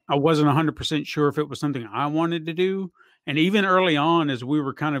I wasn't 100% sure if it was something I wanted to do. And even early on, as we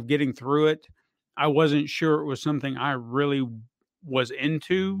were kind of getting through it, I wasn't sure it was something I really was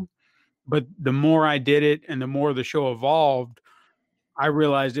into. But the more I did it and the more the show evolved, I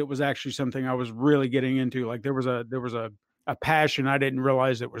realized it was actually something I was really getting into. Like there was a passion I didn't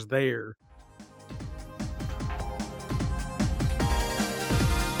realize that was there.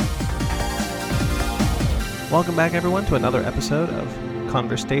 Welcome back, everyone, to another episode of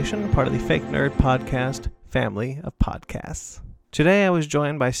Conversation, part of the Fake Nerd Podcast family of podcasts. Today I was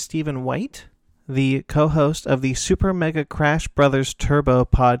joined by Stephen White, the co-host of the Super Mega Crash Brothers Turbo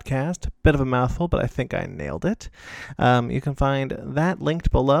podcast. Bit of a mouthful, but I think I nailed it. You can find that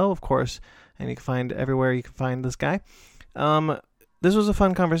linked below, of course, and you can find everywhere you can find this guy. This was a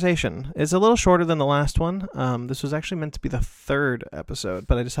fun conversation. It's a little shorter than the last one. This was actually meant to be the third episode,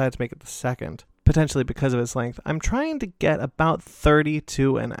 but I decided to make it the second, potentially because of its length. I'm trying to get about 30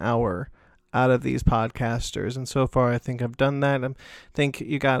 to an hour out of these podcasters, and so far I think I've done that. I think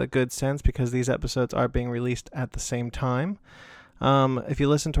you got a good sense because these episodes are being released at the same time. If you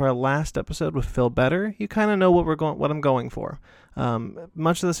listen to our last episode with Phil Better, you kind of know what I'm going for.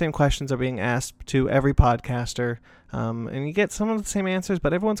 Much of the same questions are being asked to every podcaster, and you get some of the same answers,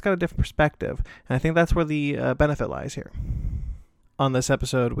 but everyone's got a different perspective, and I think that's where the benefit lies here. On this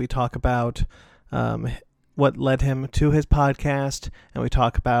episode, we talk about what led him to his podcast, and we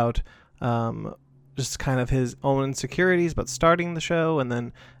talk about just kind of his own insecurities about starting the show, and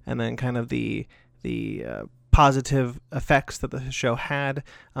then kind of the positive effects that the show had.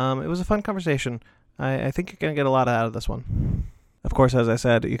 It was a fun conversation. I think you're going to get a lot out of this one. Of course, as I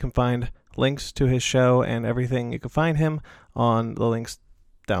said, you can find links to his show and everything. You can find him on the links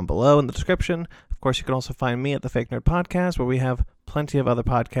down below in the description. Of course, you can also find me at the Fake Nerd Podcast, where we have plenty of other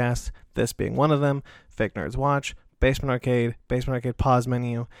podcasts, this being one of them, Fake Nerds Watch, Basement Arcade Pause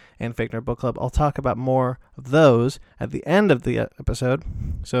Menu, and Fake Nerd Book Club. I'll talk about more of those at the end of the episode,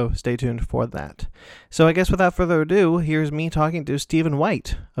 so stay tuned for that. So I guess without further ado, here's me talking to Stephen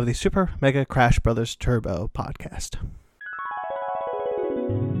White of the Super Mega Crash Brothers Turbo podcast.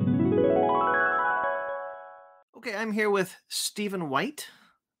 Okay, I'm here with Stephen White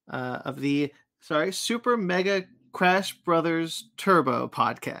of the Super Mega Crash Brothers Turbo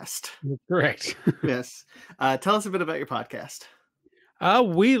podcast. Correct. Yes. Tell us a bit about your podcast.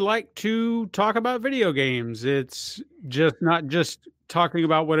 We like to talk about video games. It's just not just talking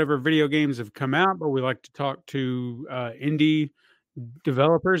about whatever video games have come out, but we like to talk to indie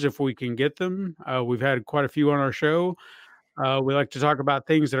developers if we can get them. We've had quite a few on our show. We like to talk about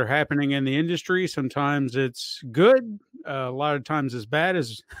things that are happening in the industry. Sometimes it's good. A lot of times it's bad,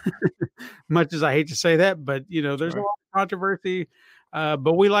 as much as I hate to say that, but there's a lot of controversy.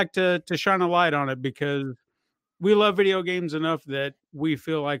 But we like to shine a light on it because we love video games enough that we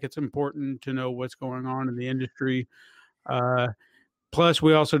feel like it's important to know what's going on in the industry. Plus,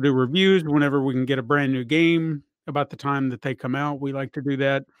 we also do reviews whenever we can get a brand new game about the time that they come out. We like to do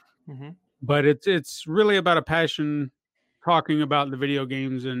that. Mm-hmm. But it's really about a passion talking about the video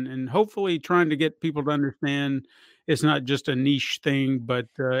games and hopefully trying to get people to understand it's not just a niche thing, but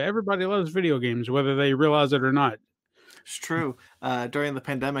everybody loves video games, whether they realize it or not. It's true. During the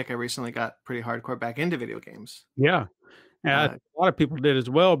pandemic, I recently got pretty hardcore back into video games. Yeah. A lot of people did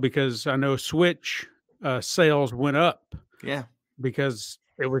as well, because I know Switch sales went up. Yeah. Because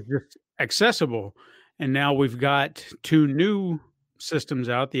it was just accessible. And now we've got two new systems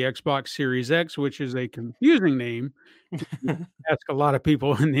out, the Xbox Series X, which is a confusing name. Ask a lot of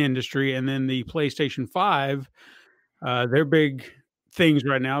people in the industry, and then the PlayStation 5. They're big things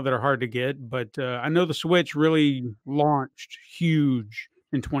right now that are hard to get, but I know the Switch really launched huge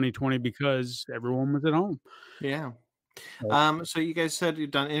in 2020 because everyone was at home. Yeah. So you guys said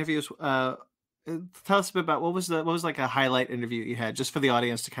you've done interviews. Tell us a bit about what was like a highlight interview you had, just for the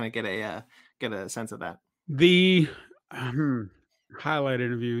audience to kind of get a sense of that. The highlight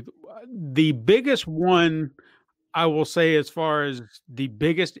interview, the biggest one, I will say, as far as the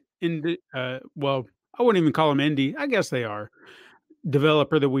biggest indie, well, I wouldn't even call them indie. I guess they are.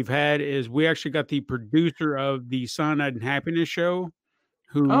 Developer that we've had is we actually got the producer of the Cyanide and Happiness show,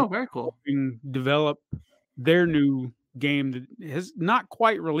 who very cool, develop their new game that has not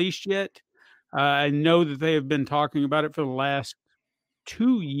quite released yet. I know that they have been talking about it for the last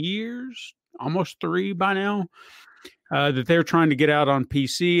 2 years, almost 3 by now, that they're trying to get out on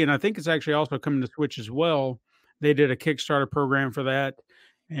PC. And I think it's actually also coming to Switch as well. They did a Kickstarter program for that.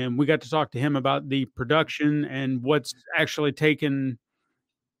 And we got to talk to him about the production and what's actually taken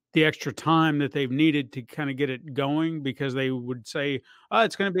the extra time that they've needed to kind of get it going, because they would say, oh,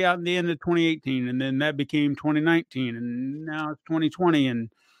 it's going to be out in the end of 2018. And then that became 2019. And now it's 2020. And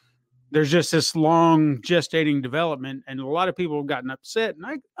there's just this long gestating development, and a lot of people have gotten upset,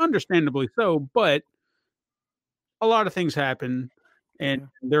 and understandably so, but a lot of things happen, and Yeah.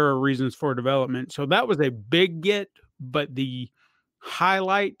 there are reasons for development. So that was a big get, but the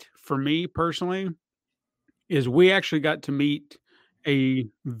highlight for me personally is we actually got to meet a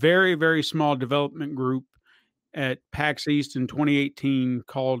very, very small development group at PAX East in 2018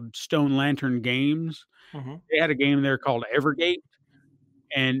 called Stone Lantern Games. Mhm. They had a game there called Evergate,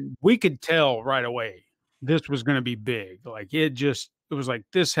 and we could tell right away this was gonna be big. Like, it was like,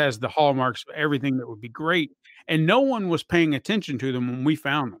 this has the hallmarks of everything that would be great, and no one was paying attention to them when we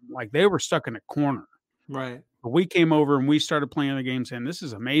found them. Like, they were stuck in a corner. Right. But we came over and we started playing the game saying, "This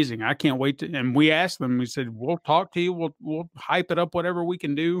is amazing. I can't wait to," and we asked them, we said, "We'll talk to you. We'll hype it up whatever we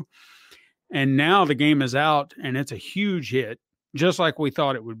can do." And now the game is out and it's a huge hit, just like we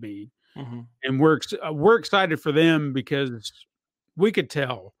thought it would be. Mhm. And we're excited for them because we could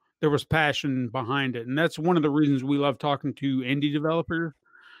tell there was passion behind it. And that's one of the reasons we love talking to indie developers,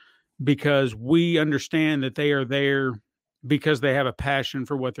 because we understand that they are there because they have a passion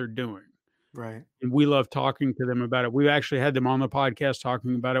for what they're doing. Right. And we love talking to them about it. We actually had them on the podcast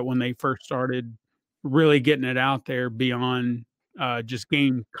talking about it when they first started really getting it out there beyond just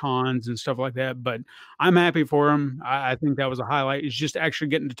game cons and stuff like that. But I'm happy for them. I think that was a highlight. It's just actually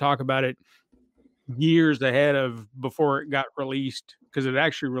getting to talk about it years ahead of before it got released, because it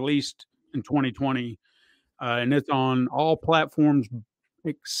actually released in 2020, and it's on all platforms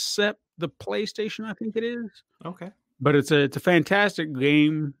except the PlayStation, I think it is. Okay. But it's a fantastic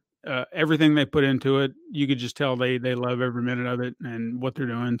game. Everything they put into it, you could just tell they love every minute of it and what they're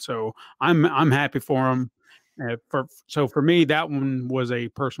doing. So I'm happy for them. For me, that one was a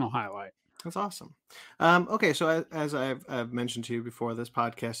personal highlight. That's awesome. Okay, so as I've mentioned to you before, this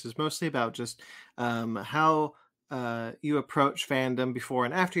podcast is mostly about just how you approach fandom before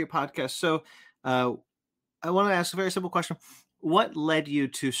and after your podcast. So I want to ask a very simple question: what led you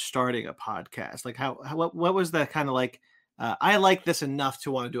to starting a podcast? Like, what was the kind of like? I like this enough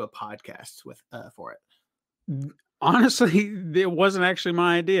to want to do a podcast with for it. Honestly, it wasn't actually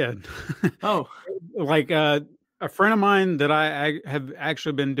my idea. Oh, Like, a friend of mine that I have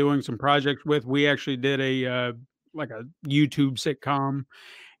actually been doing some projects with, we actually did like a YouTube sitcom,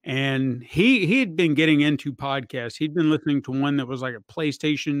 and he had been getting into podcasts. He'd been listening to one that was like a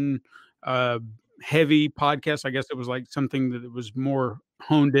PlayStation, uh, heavy podcast. I guess it was like something that was more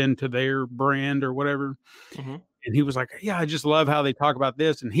honed into their brand or whatever. hmm And he was like, "Yeah, I just love how they talk about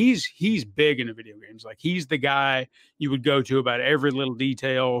this." And he's big into video games. Like, he's the guy you would go to about every little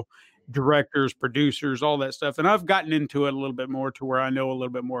detail, directors, producers, all that stuff. And I've gotten into it a little bit more to where I know a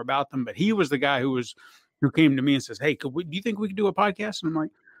little bit more about them. But he was the guy who came to me and says, "Hey, do you think we could do a podcast?" And I'm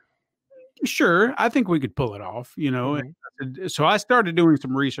like, "Sure, I think we could pull it off." hmm So I started doing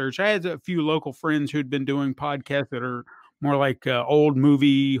some research. I had a few local friends who'd been doing podcasts that are more like old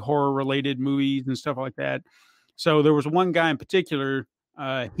movie, horror related movies and stuff like that. So there was one guy in particular,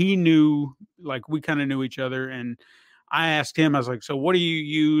 he knew, like, we kind of knew each other. And I asked him, I was like, "So what do you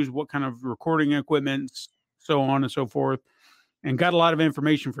use? What kind of recording equipment?" So on and so forth. And got a lot of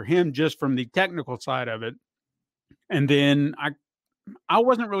information for him just from the technical side of it. And then I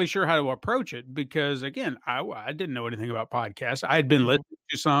wasn't really sure how to approach it because, again, I didn't know anything about podcasts. I had been hmm listening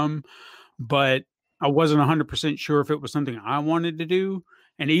to some, but I wasn't 100% sure if it was something I wanted to do.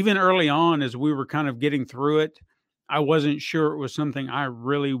 And even early on, as we were kind of getting through it, I wasn't sure it was something I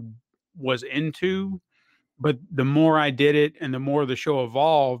really was into. But the more I did it and the more the show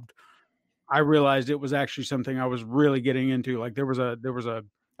evolved, I realized it was actually something I was really getting into. Like, there was a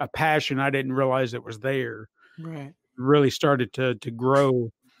passion I didn't realize that was there. Right. Really started to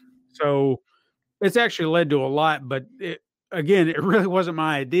grow. So it's actually led to a lot, but it really wasn't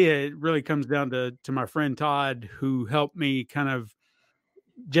my idea. It really comes down to my friend Todd, who helped me kind of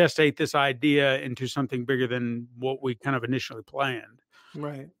gestate this idea into something bigger than what we kind of initially planned.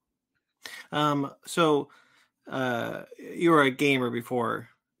 Right. So you were a gamer before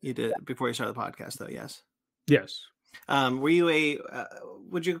you started the podcast, though. Yes. Yes. Were you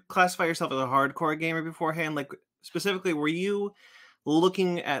would you classify yourself as a hardcore gamer beforehand? Like, specifically, were you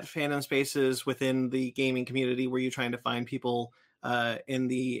looking at fandom spaces within the gaming community? Were you trying to find people in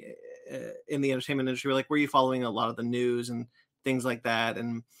the entertainment industry? Like, were you following a lot of the news and things like that?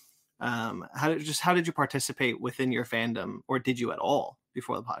 And how did you participate within your fandom, or did you at all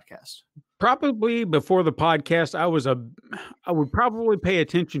before the podcast? Probably before the podcast, I would probably pay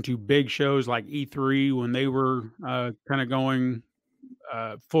attention to big shows like E3 when they were kind of going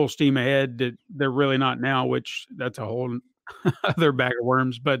full steam ahead. That they're really not now, which that's a whole other bag of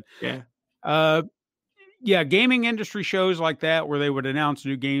worms. But Yeah. uh, Yeah, gaming industry shows like that where they would announce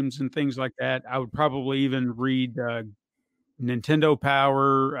new games and things like that. I would probably even read Nintendo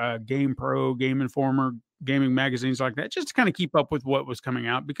Power, Game Pro, Game Informer, gaming magazines like that, just to kind of keep up with what was coming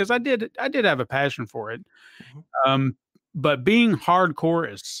out because I did have a passion for it. Mhm. Um, but being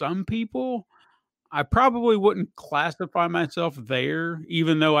hardcore as some people, I probably wouldn't classify myself there,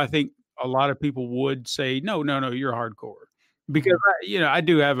 even though I think a lot of people would say, "No, no, no, you're hardcore." Because Mhm. I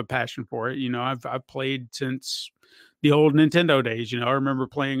do have a passion for it. I've played since the old Nintendo days. I remember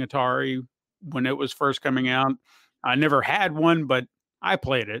playing Atari when it was first coming out. I never had one, but I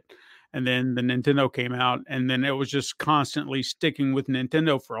played it. And then the Nintendo came out, and then it was just constantly sticking with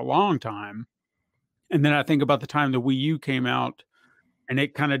Nintendo for a long time. And then I think about the time the Wii U came out, and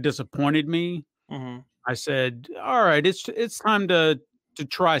it kind of disappointed me. Mhm. I said, "All right, it's time to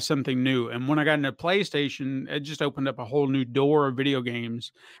try something new." And when I got into PlayStation, it just opened up a whole new door of video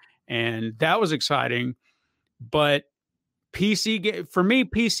games, and that was exciting. But for me,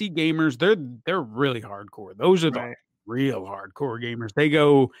 PC gamers, they're really hardcore. Those are the Right. real hardcore gamers. They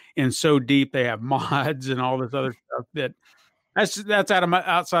go in so deep. They have mods and all this other stuff that's outside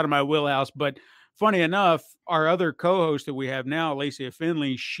of my wheelhouse. But funny enough, our other co-host that we have now, Lacey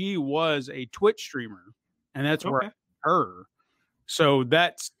Finley, she was a Twitch streamer, and that's where Okay. I met her. So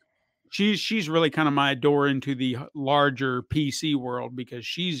she's really kind of my door into the larger PC world because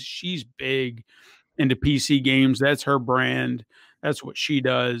she's big into PC games. That's her brand. That's what she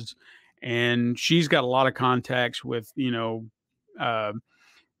does, and she's got a lot of contacts with uh,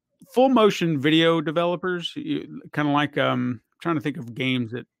 full motion video developers, kind of like trying to think of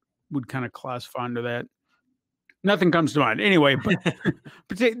games that would kind of classify under that. Nothing comes to mind. Anyway,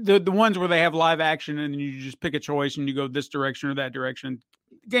 but the ones where they have live action and you just pick a choice and you go this direction or that direction,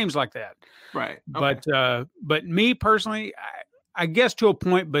 games like that. Right. Okay. But me personally, I guess to a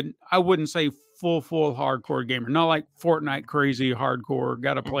point, but I wouldn't say full hardcore gamer. Not like Fortnite crazy hardcore.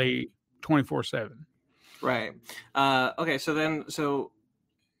 Got to Mhm. play 24/7. Right. Okay. So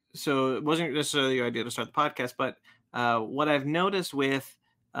it wasn't necessarily your idea to start the podcast, but what I've noticed with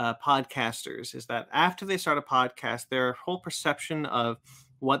podcasters is that after they start a podcast, their whole perception of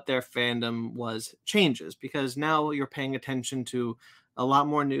what their fandom was changes because now you're paying attention to a lot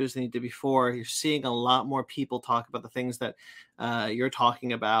more news than you did before. You're seeing a lot more people talk about the things that you're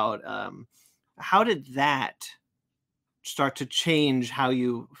talking about. How did that start to change how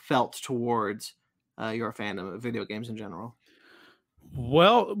you felt towards your fandom of video games in general?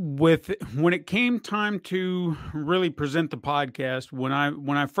 Well, when it came time to really present the podcast, when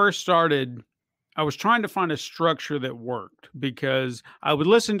I first started, I was trying to find a structure that worked because I would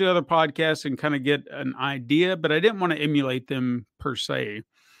listen to other podcasts and kind of get an idea, but I didn't want to emulate them per se.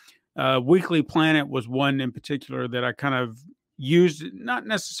 Weekly Planet was one in particular that I kind of used, not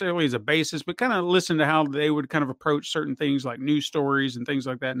necessarily as a basis, but kind of listened to how they would kind of approach certain things like news stories and things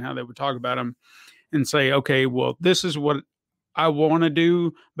like that, and how they would talk about them and say, okay, well, this is what I want to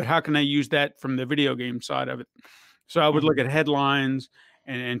do, but how can I use that from the video game side of it? So I would look Mhm. at headlines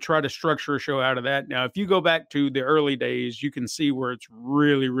and try to structure a show out of that. Now, if you go back to the early days, you can see where it's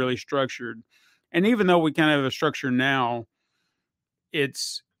really, really structured. And even though we kind of have a structure now,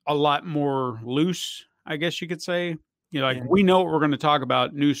 it's a lot more loose, I guess you could say. Like Yeah. we know what we're going to talk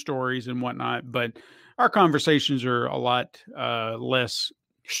about, news stories and whatnot, but our conversations are a lot less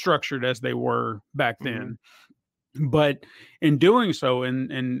structured as they were back Mhm. then. But in doing so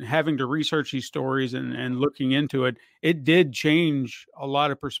and having to research these stories and looking into it, it did change a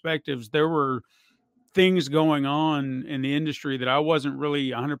lot of perspectives. There were things going on in the industry that I wasn't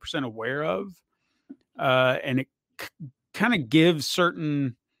really 100% aware of. And it kind of gives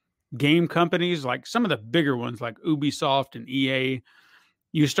certain game companies, like some of the bigger ones like Ubisoft and EA,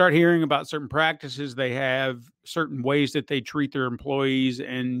 you start hearing about certain practices they have, certain ways that they treat their employees,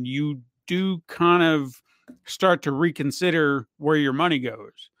 and you do kind of start to reconsider where your money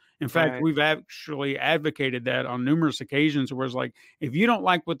goes. In fact, Right. we've actually advocated that on numerous occasions where it's like, if you don't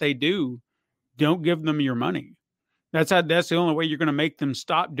like what they do, don't give them your money. That's the only way you're going to make them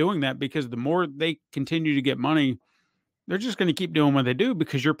stop doing that because the more they continue to get money, they're just going to keep doing what they do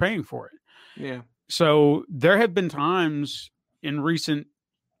because you're paying for it. Yeah. So there have been times in recent,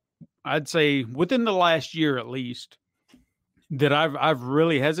 I'd say within the last year at least, that I've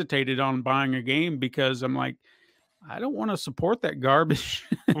really hesitated on buying a game because I'm like, I don't want to support that garbage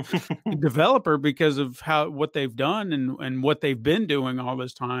developer because of how what they've done and what they've been doing all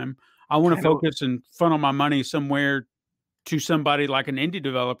this time. I want to Kind of. focus and funnel my money somewhere to somebody like an indie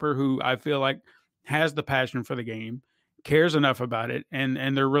developer who I feel like has the passion for the game, cares enough about it, and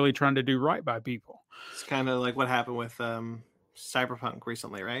they're really trying to do right by people. It's kind of like what happened with Cyberpunk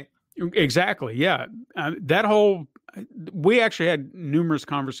recently, right? Exactly. Yeah. That whole we actually had numerous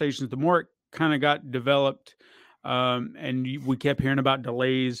conversations. The more it kind of got developed, and we kept hearing about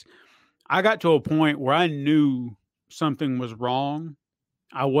delays. I got to a point where I knew something was wrong.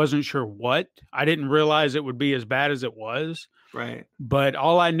 I wasn't sure what. I didn't realize it would be as bad as it was, Right. but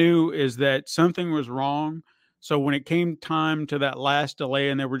all I knew is that something was wrong. So when it came time to that last delay,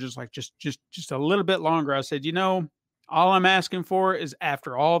 and they were just like, just a little bit longer, I said, all I'm asking for is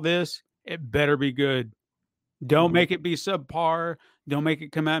after all this, it better be good. Don't Mhm. make it be subpar. Don't make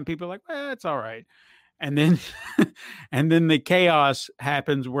it come out and people are like, it's all right. And then and then the chaos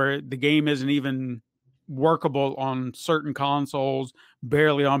happens where the game isn't even workable on certain consoles,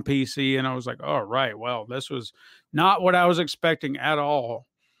 barely on PC. And I was like, all right, well, this was not what I was expecting at all.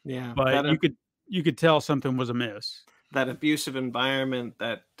 Yeah. But you could tell something was amiss. That abusive environment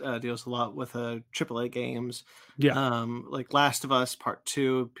that deals a lot with AAA games, Yeah. like Last of Us Part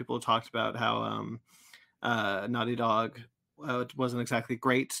Two. People talked about how Naughty Dog wasn't exactly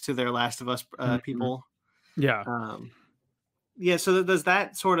great to their Last of Us Mhm. people. Yeah. Um, yeah. So does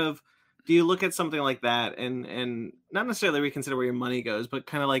that sort of? Do you look at something like that and not necessarily reconsider where your money goes, but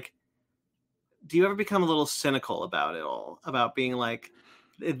kind of like, do you ever become a little cynical about it all? About being like,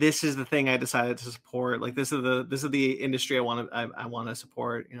 this is the thing I decided to support. Like this is the industry I want to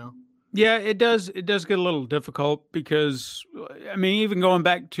support. You know. Yeah, it does get a little difficult because I mean, even going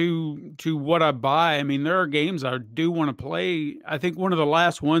back to what I buy, I mean, there are games I do want to play. I think one of the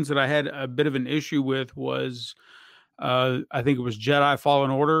last ones that I had a bit of an issue with was I think it was Jedi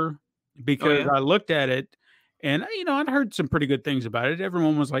Fallen Order Oh because yeah. I looked at it and I'd heard some pretty good things about it.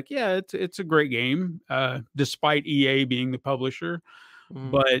 Everyone was like, "Yeah, it's a great game," despite EA being the publisher.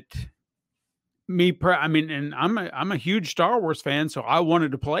 Mm, But I mean, and I'm a huge Star Wars fan, so I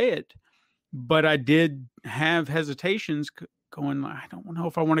wanted to play it, but I did have hesitations going, I don't know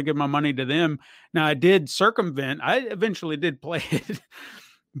if I want to give my money to them. Now I did circumvent, I eventually did play it,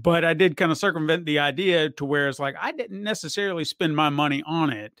 but I did kind of circumvent the idea to where it's like I didn't necessarily spend my money on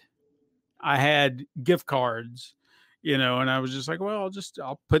it. I had gift cards, and I was just like, well,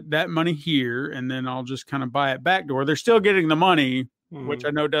 I'll put that money here and then I'll just kind of buy it backdoor. They're still getting the money, which mm, I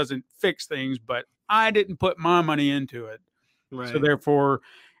know doesn't fix things, but I didn't put my money into it. So right. therefore,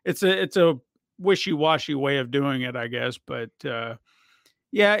 it's a wishy-washy way of doing it, I guess. But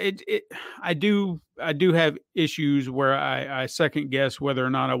yeah, it I do have issues where I second guess whether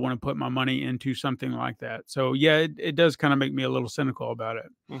or not I want to put my money into something like that. So yeah, it does kind of make me a little cynical about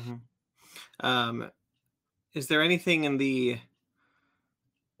it. Hmm. Um, is there anything in the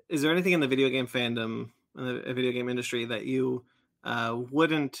video game fandom, the video game industry that you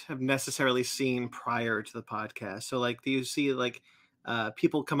wouldn't have necessarily seen prior to the podcast? So, like, do you see like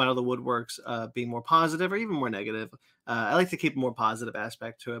people come out of the woodworks being more positive or even more negative? I like to keep a more positive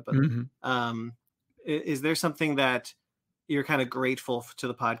aspect to it, but Mhm. um, is there something that you're kind of grateful to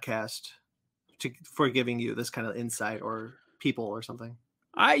the podcast for giving you this kind of insight or people or something?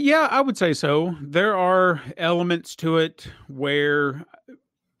 Yeah, I would say so. There are elements to it where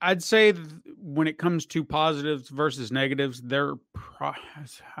I'd say when it comes to positives versus negatives,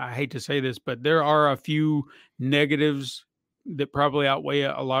 I hate to say this, but there are a few negatives that probably outweigh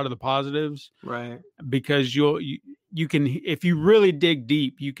a lot of the positives Right. because you can, if you really dig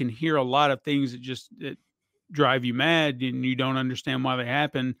deep, you can hear a lot of things that drive you mad and you don't understand why they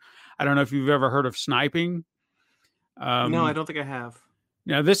happen. I don't know if you've ever heard of sniping. No, I Um, don't think I have.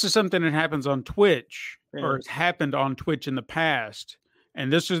 Now, this is something that happens on Twitch or Yeah. has happened on Twitch in the past.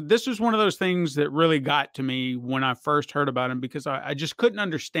 And this is one of those things that really got to me when I first heard about him because I just couldn't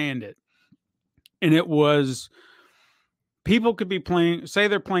understand it. And it was people could be playing, say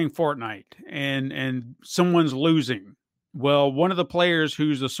they're playing Fortnite and someone's losing. Well, one of the players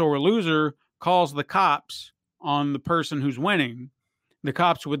who's a sore loser calls the cops on the person who's winning. The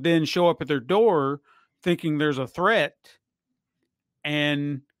cops would then show up at their door thinking there's a threat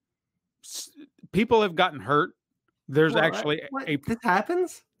and s- people have gotten hurt. There's What? actually What? a This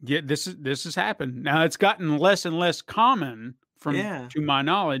happens? yeah, this has happened. Now it's gotten less and less common from Yeah. to my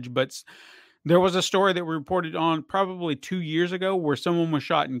knowledge, but there was a story that we reported on probably 2 years ago where someone was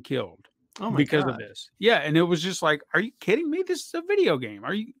shot and killed Oh my because of god. this. Yeah, and it was just like, "Are you kidding me? This is a video game.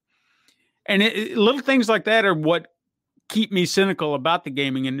 Are you?" And little things like that are what keep me cynical about the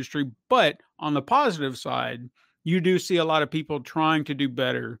gaming industry, but on the positive side, you do see a lot of people trying to do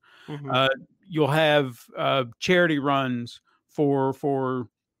better. Mhm. Uh, you'll have charity runs for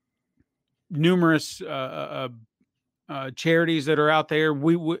numerous charities that are out there.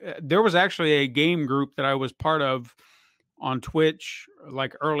 There was actually a game group that I was part of on Twitch,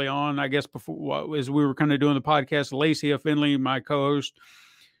 like early on, I guess before as we were kind of doing the podcast. Lacey Finley, my co-host,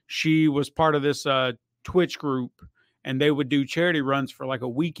 she was part of this Twitch group, and they would do charity runs for like a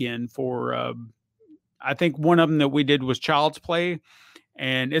weekend for, I think one of them that we did was Child's Play,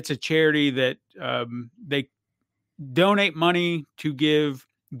 and it's a charity that they donate money to give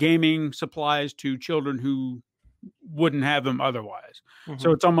gaming supplies to children who wouldn't have them otherwise.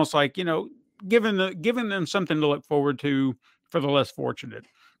 So it's almost like, giving them something to look forward to for the less fortunate.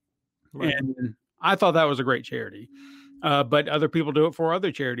 Right. And I thought that was a great charity. But other people do it for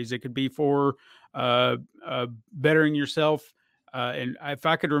other charities. It could be for bettering yourself. And if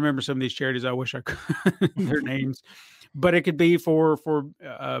I could remember some of these charities, I wish I could their names. But it could be for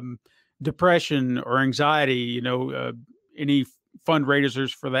depression or anxiety. Any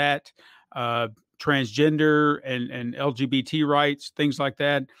fundraisers for that, transgender and LGBT rights, things like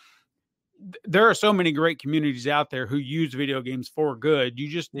that. There are so many great communities out there who use video games for good.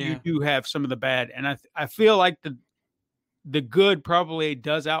 You do have some of the bad, and I feel like the good probably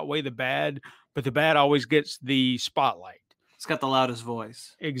does outweigh the bad, but the bad always gets the spotlight. It's got the loudest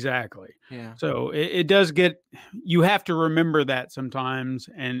voice. Exactly. Yeah. So it does you have to remember that sometimes,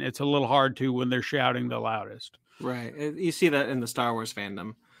 and it's a little hard to when they're shouting the loudest. Right. You see that in the Star Wars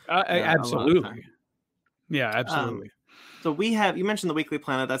fandom. Absolutely. Yeah, absolutely. So you mentioned the Weekly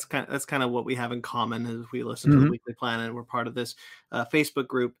Planet. That's kind of what we have in common as we listen to the Weekly Planet. We're part of this Facebook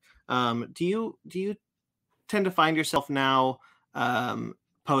group. Do you tend to find yourself now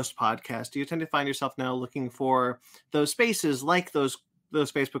post podcast? Do you tend to find yourself now looking for those spaces like those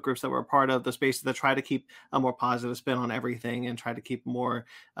Facebook groups that we're a part of, the spaces that try to keep a more positive spin on everything and try to keep more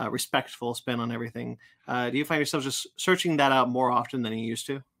respectful spin on everything? Do you find yourself just searching that out more often than you used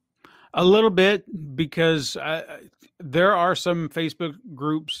to? A little bit, because there are some Facebook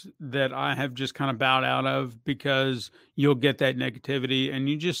groups that I have just kind of bowed out of, because you'll get that negativity and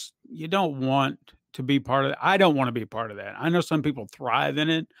you don't want to be part of it. I don't want to be part of that. I know some people thrive in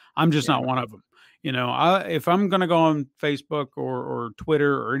it. I'm just not one of them. If I'm going to go on Facebook or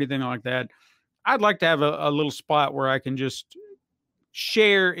Twitter or anything like that, I'd like to have a little spot where I can just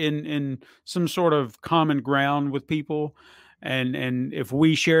share in some sort of common ground with people. And if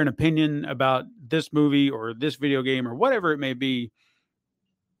we share an opinion about this movie or this video game or whatever it may be,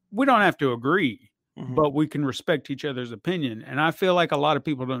 we don't have to agree, but we can respect each other's opinion. And I feel like a lot of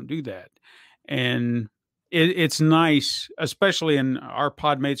people don't do that. And it's nice, especially in our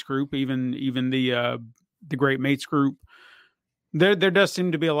Podmates group, even the Great Mates group. There does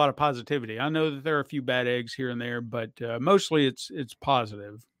seem to be a lot of positivity. I know that there are a few bad eggs here and there, but mostly it's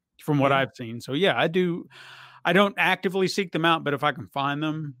positive from what I've seen. So yeah, I don't actively seek them out, but if I can find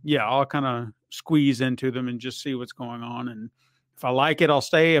them, I'll kind of squeeze into them and just see what's going on. And if I like it, I'll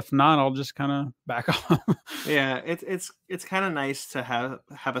stay. If not, I'll just kind of back off. Yeah, it's kind of nice to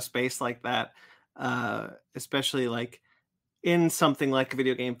have a space like that, especially like in something like a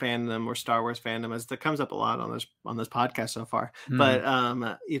video game fandom or Star Wars fandom, as that comes up a lot on this podcast so far.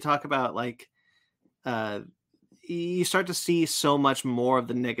 But you talk about like you start to see so much more of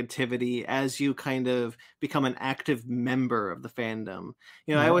the negativity as you kind of become an active member of the fandom.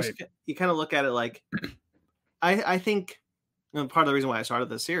 You kind of look at it like, I think part of the reason why I started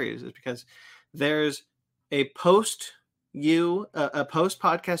this series is because there's a post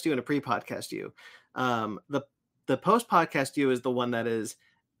podcast you and a pre-podcast you. The post podcast you is the one that is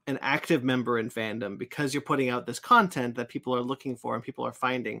an active member in fandom, because you're putting out this content that people are looking for and people are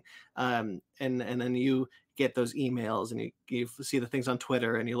finding. And then you get those emails and you see the things on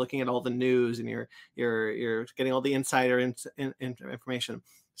Twitter and you're looking at all the news and you're getting all the insider information,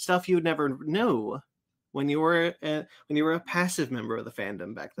 stuff you never knew when you were a passive member of the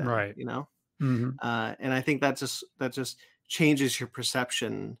fandom back then, right? And I think that just changes your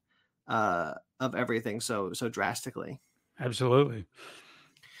perception of everything so drastically. Absolutely.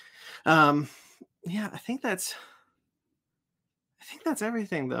 I think that's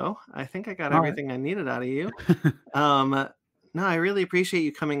everything, though. I think I got everything I needed out of you. No, I really appreciate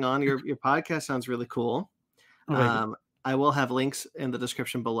you coming on. Your podcast sounds really cool. I will have links in the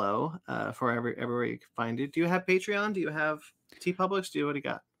description below for everywhere you can find it. Do you have Patreon? Do you have TeePublic? What do you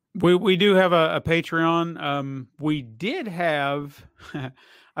got? We do have a Patreon. We did have,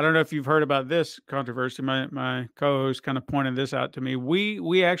 I don't know if you've heard about this controversy. My co-host kind of pointed this out to me.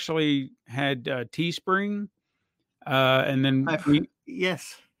 We actually had Teespring, and then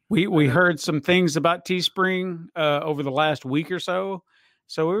we heard some things about Teespring over the last week or so.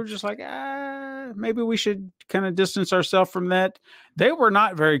 So we were just like, maybe we should kind of distance ourselves from that. They were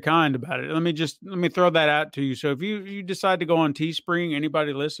not very kind about it. Let me throw that out to you. So if you decide to go on Teespring,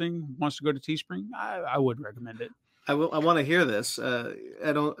 anybody listening wants to go to Teespring, I would recommend it. I want to hear this. I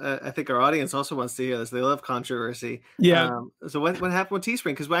don't. I think our audience also wants to hear this. They love controversy. Yeah, So what happened with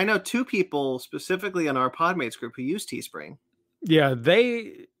Teespring? Because I know two people specifically in our Podmates group who use Teespring. yeah,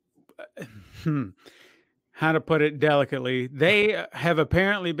 they hmm, how to put it delicately, they have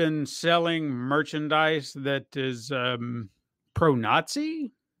apparently been selling merchandise that is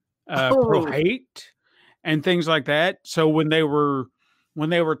pro-Nazi, Oh, pro-hate, and things like that. So when they were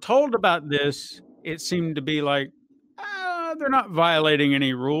told about this, it seemed to be like, they're not violating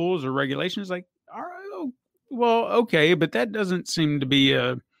any rules or regulations. Like, all right, oh, well, okay, but that doesn't seem to be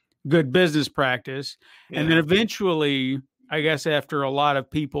a good business practice. And then yeah. eventually, I guess after a lot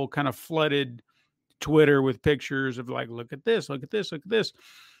of people kind of flooded Twitter with pictures of like, look at this, look at this, look at this.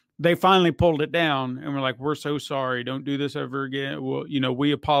 They finally pulled it down and were like, we're so sorry. Don't do this ever again. Well,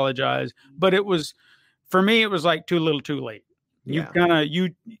 we apologize. But it was, for me, it was like too little too late. You Yeah. kind of,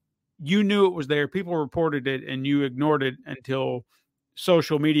 you knew it was there. People reported it and you ignored it until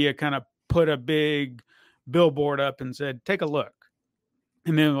social media kind of put a big billboard up and said, take a look.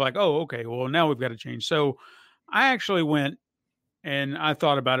 And then like, oh, okay, well, now we've got to change. So I actually went and I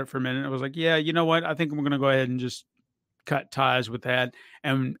thought about it for a minute. I was like, yeah, you know what? I think I'm going to go ahead and just cut ties with that.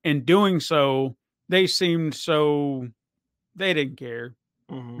 And in doing so, they seemed so, they didn't care.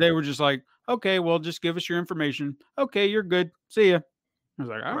 Hmm. They were just like, okay, well, just give us your information. Okay, you're good. See ya. I was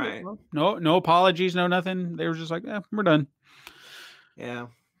like, all right, Right. well, no apologies, no nothing. They were just like, we're done. Yeah.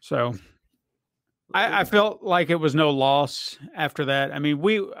 So I felt like it was no loss after that. I mean,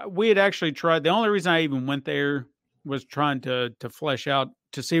 we had actually tried. The only reason I even went there was trying to flesh out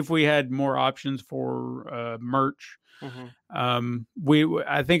to see if we had more options for merch. Hmm.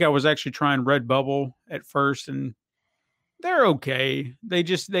 I think I was actually trying Redbubble at first, and they're okay.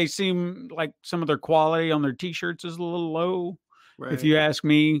 They seem like some of their quality on their t-shirts is a little low, if Right. you ask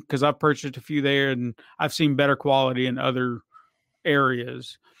me, because I've purchased a few there and I've seen better quality in other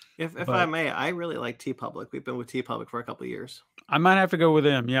areas. If I But may, I really like T Public. We've been with T Public for a couple of years. I might have to go with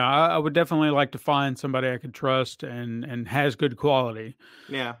them. Yeah, I would definitely like to find somebody I could trust and has good quality.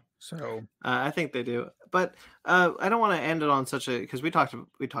 Yeah. So I think they do, but I don't want to end it on such a because we talked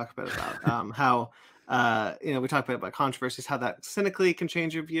about how we talked about controversies, how that cynically can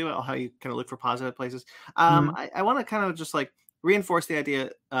change your view, or how you kind of look for positive places. mhm. I want to kind of just like reinforce the idea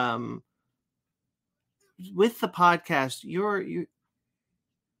with the podcast.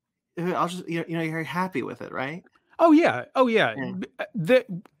 I'll just you're happy with it, right? Oh yeah, oh yeah. Yeah.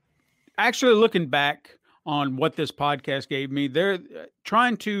 Actually, looking back on what this podcast gave me, they're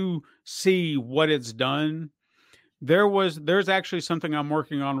trying to see what it's done. There's actually something I'm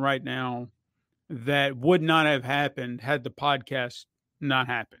working on right now that would not have happened had the podcast not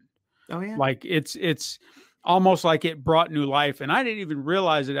happened. Oh yeah. Like it's almost like it brought new life, and I didn't even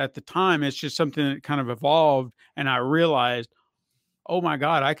realize it at the time. It's just something that kind of evolved, and I realized, oh my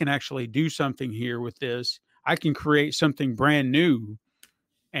God, I can actually do something here with this. I can create something brand new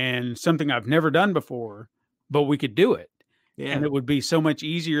and something I've never done before, but we could do it. And Yeah. it would be so much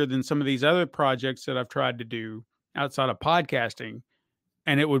easier than some of these other projects that I've tried to do outside of podcasting,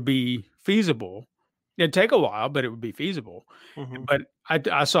 and it would be feasible. It'd take a while, but it would be feasible. Hmm. But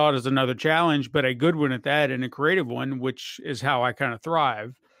I saw it as another challenge, but a good one at that, and a creative one, which is how I kind of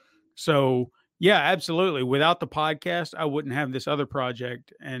thrive. So yeah, absolutely. Without the podcast, I wouldn't have this other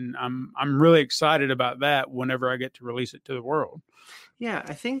project, and I'm really excited about that whenever I get to release it to the world. Yeah,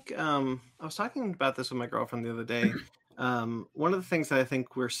 I think I was talking about this with my girlfriend the other day. One of the things that I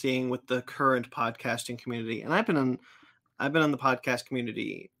think we're seeing with the current podcasting community, and I've been in the podcast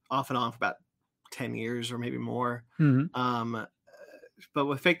community off and on for about 10 years or maybe more. Mhm. Um, but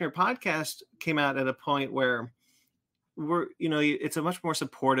with Fake Nerd Podcast came out at a point where it's a much more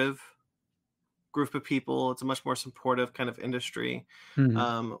supportive group of people. It's a much more supportive kind of industry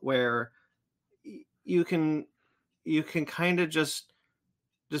Mhm. where you can kind of just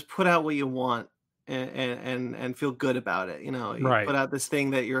put out what you want and feel good about it. You Right. put out this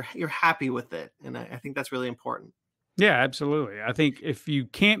thing that you're happy with it, and I think that's really important. Yeah, absolutely. I think if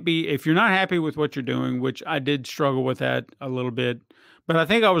you're not happy with what you're doing, which I did struggle with that a little bit, but I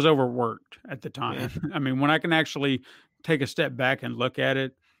think I was overworked at the Yeah. time. I mean, when I can actually take a step back and look at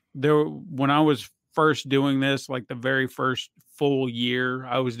it, when I was first doing this, like the very first full year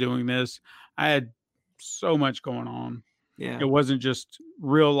I was doing this, I had so much going on. It Yeah. wasn't just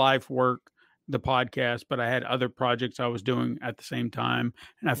real life work, the podcast, but I had other projects I was doing at the same time,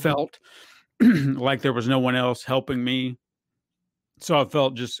 and I Mhm. felt like there was no one else helping me. So I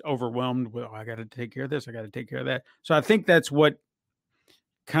felt just overwhelmed with, "Oh, I gotta take care of this, I gotta take care of that." So I think that's what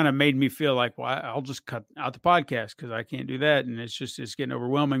kinda made me feel like, "Well, I'll just cut out the podcast because I can't do that, and it's getting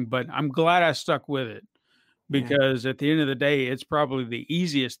overwhelming." But I'm glad I stuck with it because at the end of the day, it's probably the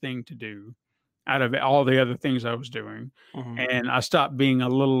easiest thing to do out of all the other things I was doing. And I stopped being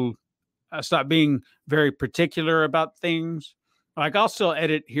very particular about things. Like I'll still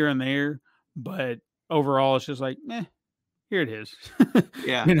edit here and there, but overall it's just like, here it is.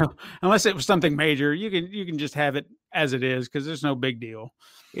 Yeah. Unless it was something major, you can just have it as it is because there's no big deal.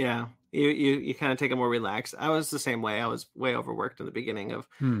 Yeah. You kind of take it more relaxed. I was the same way. I was way overworked in the beginning of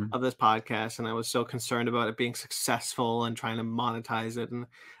this podcast, and I was so concerned about it being successful and trying to monetize it. And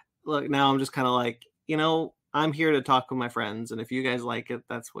look, now I'm just kind of like, I'm here to talk with my friends, and if you guys like it,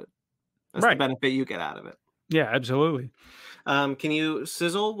 that's the benefit you get out of it. Yeah, absolutely. Can you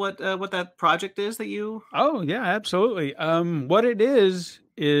sizzle what that project is that you? Oh yeah, absolutely. What it is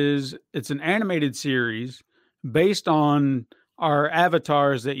it's an animated series based on our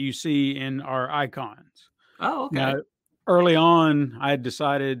avatars that you see in our icons. Oh, okay. Now, early on, I had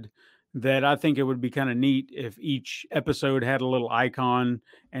decided that I think it would be kind of neat if each episode had a little icon,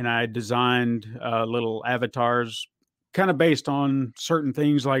 and I designed little avatars kind of based on certain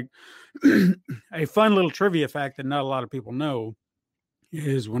things. Like a fun little trivia fact that not a lot of people know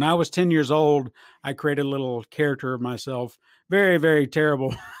is when I was 10 years old, I created a little character of myself, very, very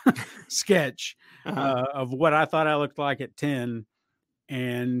terrible sketch of what I thought I looked like at 10.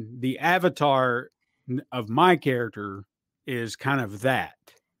 And the avatar of my character is kind of that,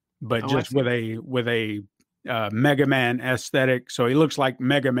 but just with a Mega Man aesthetic. So he looks like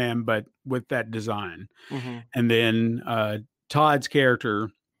Mega Man, but with that design. And then Todd's character,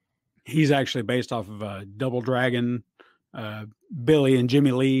 he's actually based off of Double Dragon, Billy and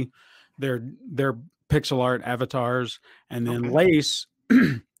Jimmy Lee. They're pixel art avatars. And then Lace,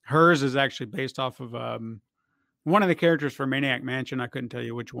 hers is actually based off of one of the characters from Maniac Mansion. I couldn't tell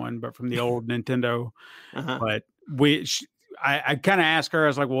you which one, but from the old Nintendo. But I kind of asked her, I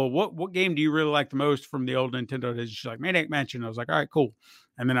was like, well, what game do you really like the most from the old Nintendo? She's like, Maniac Mansion. I was like, all right, cool.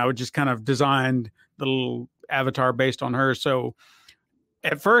 And then I would just kind of designed the little avatar based on her. So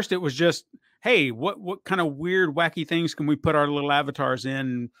at first it was just, hey, what kind of weird, wacky things can we put our little avatars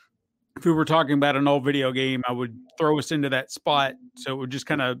in? If we were talking about an old video game, I would throw us into that spot. So it would just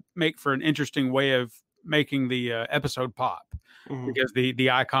kind of make for an interesting way of making the episode pop because the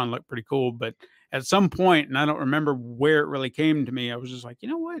icon looked pretty cool. But at some point, and I don't remember where it really came to me, I was just like, you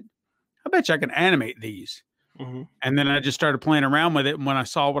know what? I bet you I can animate these. And then I just started playing around with it. And when I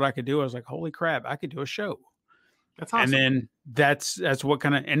saw what I could do, I was like, holy crap, I could do a show. That's awesome. And then that's what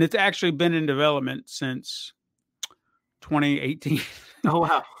kind of, and it's actually been in development since 2018. Oh,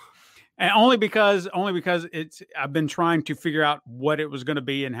 wow. And only because I've been trying to figure out what it was going to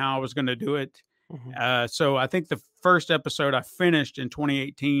be and how I was going to do it. So I think the first episode I finished in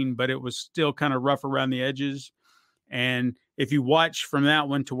 2018, but it was still kind of rough around the edges. And if you watch from that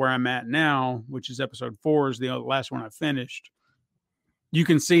one to where I'm at now, which is episode 4, is the last one I finished, you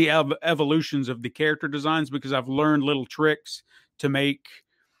can see evolutions of the character designs because I've learned little tricks to make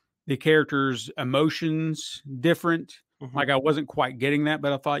the characters' emotions different. Like I wasn't quite getting that,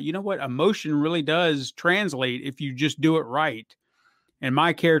 but I thought, you know what? Emotion really does translate if you just do it right. And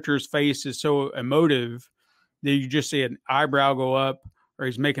my character's face is so emotive that you just see an eyebrow go up or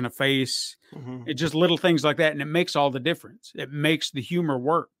he's making a face. It's just little things like that. And it makes all the difference. It makes the humor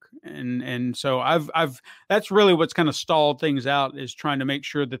work. And so I've that's really what's kind of stalled things out, is trying to make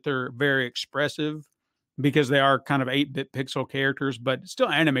sure that they're very expressive, because they are kind of 8-bit pixel characters, but still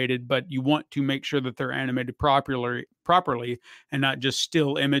animated, but you want to make sure that they're animated properly and not just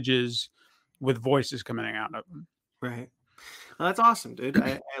still images with voices coming out of them. Right. Well, that's awesome, dude.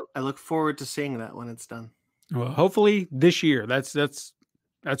 I look forward to seeing that when it's done. Well, hopefully this year. That's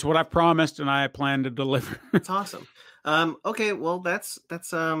what I promised, and I plan to deliver. That's awesome. Okay, well, that's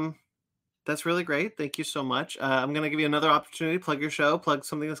really great. Thank you so much. I'm going to give you another opportunity. Plug your show, plug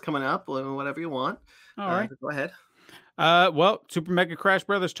something that's coming up, whatever you want. All right. Go ahead. Well, Super Mega Crash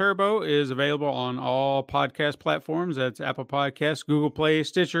Brothers Turbo is available on all podcast platforms. That's Apple Podcasts, Google Play,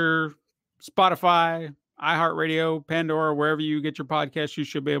 Stitcher, Spotify, iHeartRadio, Pandora, wherever you get your podcasts, you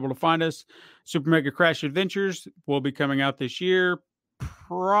should be able to find us. Super Mega Crash Adventures will be coming out this year,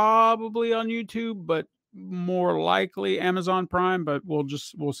 probably on YouTube, but more likely Amazon Prime, but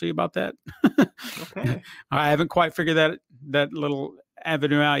we'll see about that. Okay. I haven't quite figured that little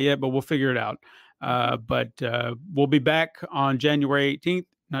avenue out yet, but we'll figure it out. But we'll be back on January 18th.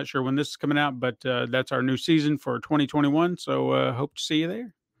 Not sure when this is coming out, but that's our new season for 2021. So hope to see you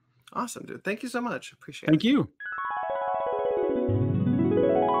there. Awesome, dude. Thank you so much. Appreciate it. Thank you.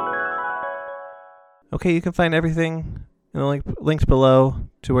 Okay, you can find everything in the links below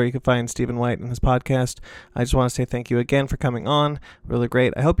to where you can find Stephen White and his podcast. I just want to say thank you again for coming on. Really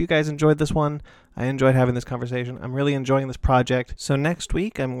great. I hope you guys enjoyed this one. I enjoyed having this conversation. I'm really enjoying this project. So next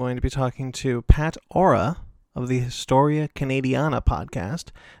week, I'm going to be talking to Pat Ora of the Historia Canadiana podcast.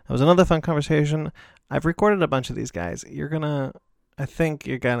 That was another fun conversation. I've recorded a bunch of these guys. I think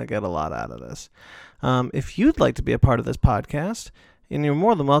you're going to get a lot out of this. If you'd like to be a part of this podcast, and you're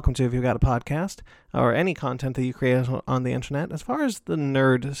more than welcome to if you've got a podcast or any content that you create on the internet. As far as the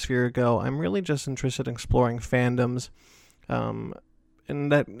nerd sphere go, I'm really just interested in exploring fandoms, and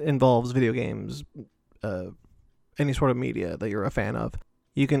that involves video games, any sort of media that you're a fan of.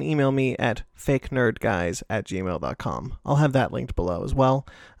 You can email me at fakenerdguys@gmail.com. I'll have that linked below as well.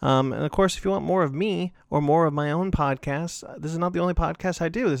 And of course, if you want more of me or more of my own podcasts, this is not the only podcast I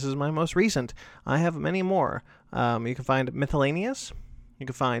do. This is my most recent. I have many more. You can find Miscellaneous. You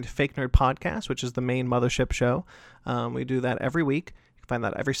can find Fake Nerd Podcast, which is the main mothership show. We do that every week. You can find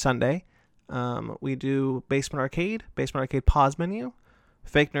that every Sunday. We do Basement Arcade Pause Menu,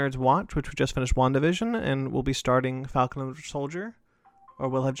 Fake Nerds Watch, which we just finished WandaVision, and we'll be starting Falcon and the Winter Soldier. Or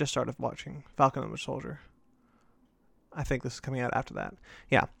we'll have just started watching Falcon and the Winter Soldier. I think this is coming out after that.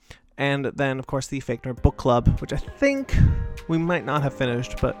 Yeah. And then, of course, the Fake Nerd Book Club, which I think we might not have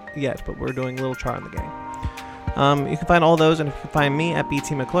finished but we're doing a little char in the gang. You can find all those, and you can find me at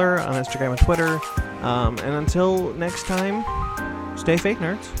BT McClure on Instagram and Twitter. And until next time, stay fake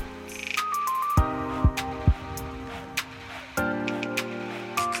nerds.